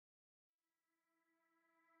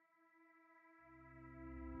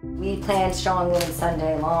We planned Strong Women's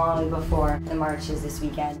Sunday long before the marches this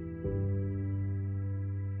weekend.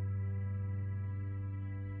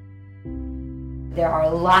 There are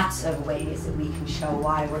lots of ways that we can show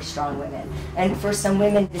why we're strong women. And for some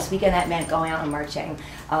women this weekend that meant going out and marching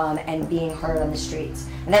and being heard on the streets.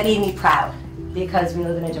 And that made me proud because we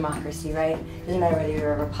live in a democracy, right? It doesn't matter whether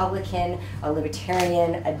you're a Republican, a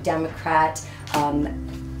Libertarian, a Democrat,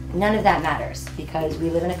 none of that matters because we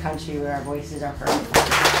live in a country where our voices are heard.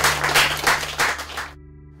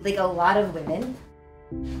 Like a lot of women,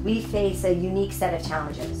 we face a unique set of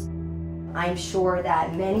challenges. I'm sure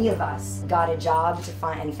that many of us got a job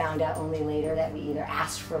and found out only later that we either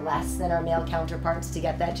asked for less than our male counterparts to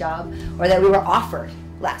get that job, or that we were offered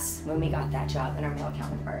less when we got that job than our male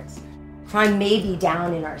counterparts. Crime may be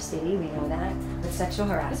down in our city, we know that, but sexual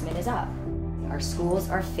harassment is up. Our schools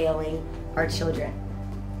are failing our children.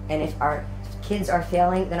 And if our kids are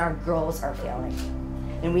failing, then our girls are failing.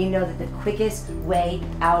 And we know that the quickest way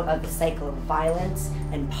out of the cycle of violence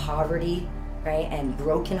and poverty, right, and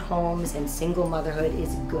broken homes and single motherhood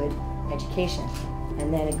is good education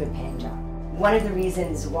and then a good paying job. One of the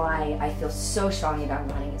reasons why I feel so strongly about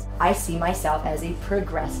running is I see myself as a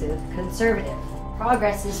progressive conservative.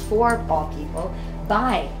 Progress is for all people,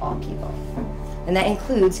 by all people. And that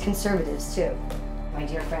includes conservatives too. My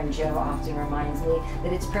dear friend Joe often reminds me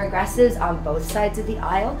that it's progressives on both sides of the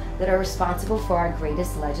aisle that are responsible for our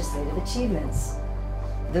greatest legislative achievements.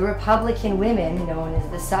 The Republican women, known as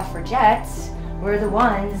the suffragettes, were the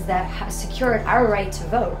ones that secured our right to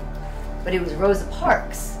vote. But it was Rosa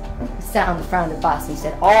Parks who sat on the front of the bus and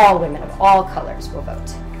said all women of all colors will vote.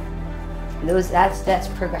 And that's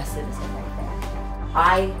progressivism right there.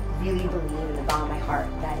 I really believe in the bottom of my heart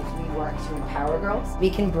that if we work to empower girls, we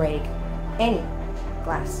can break any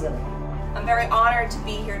glass ceiling. I'm very honored to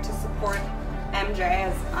be here to support MJ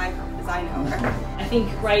as I know her. I think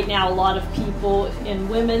right now a lot of people, and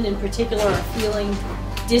women in particular, are feeling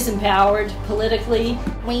disempowered politically.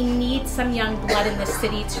 We need some young blood in this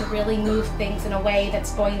city to really move things in a way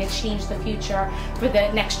that's going to change the future for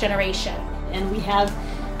the next generation. And we have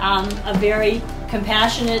a very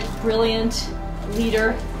compassionate, brilliant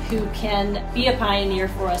leader who can be a pioneer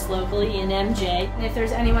for us locally in MJ. And if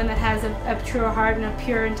there's anyone that has a true heart and a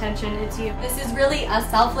pure intention, it's you. This is really a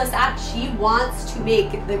selfless act. She wants to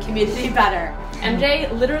make the community better.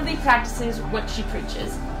 MJ literally practices what she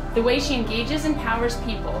preaches. The way she engages and empowers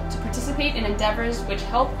people to participate in endeavors which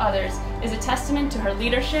help others is a testament to her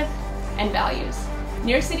leadership and values.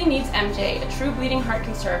 New York City needs MJ, a true bleeding heart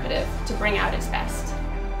conservative, to bring out its best.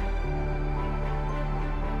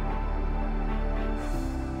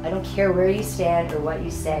 I don't care where you stand or what you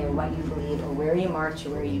say or what you believe or where you march or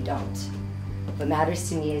where you don't. What matters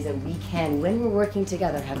to me is that we can, when we're working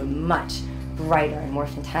together, have a much brighter and more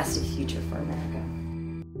fantastic future for America.